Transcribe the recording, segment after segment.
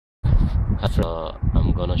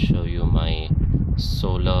I'm gonna show you my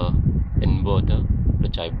solar inverter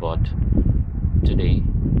which I bought today,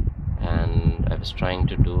 and I was trying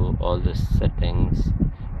to do all the settings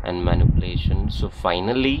and manipulation. So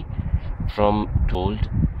finally from 12 volt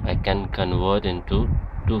I can convert into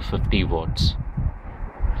 250 watts.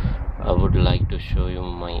 I would like to show you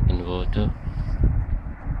my inverter.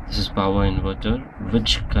 This is power inverter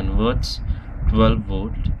which converts 12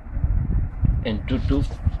 volt into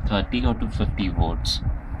 230 or 250 volts.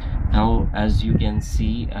 Now as you can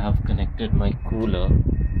see, I have connected my cooler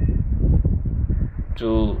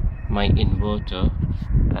to my inverter,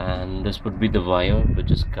 and this would be the wire which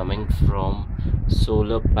is coming from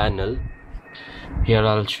solar panel. Here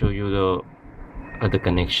I'll show you the other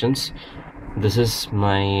connections. This is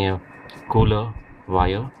my cooler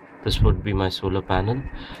wire, this would be my solar panel,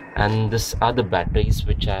 and these are the batteries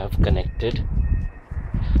which I have connected.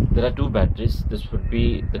 There are two batteries. This would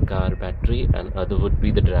be the car battery and other would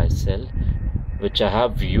be the dry cell, which I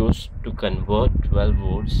have used to convert 12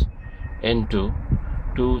 volts into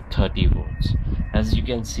 230 volts. As you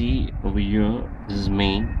can see over here, this is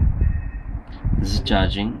main, this is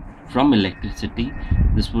charging from electricity.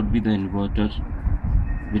 This would be the inverter,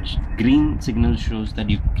 which green signal shows that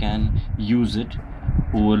you can use it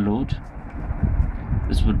overload.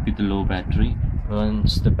 This would be the low battery.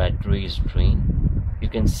 Once the battery is drained, you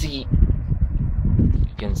can see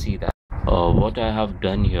that what I have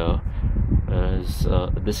done here is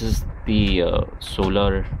this is the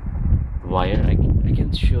solar wire. I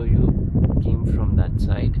can show you, came from that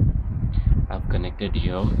side. I've connected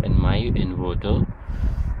here in my inverter,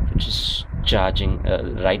 which is charging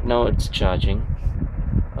right now. It's charging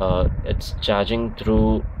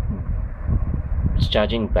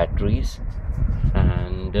batteries,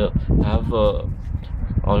 and have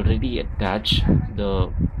already attached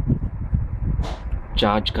the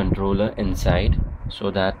charge controller inside,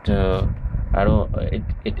 so that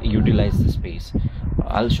it utilizes the space.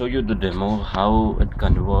 I'll show you the demo how it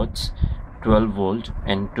converts 12 volt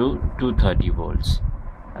into 230 volts.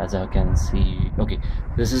 As I can see, okay,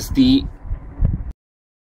 this is the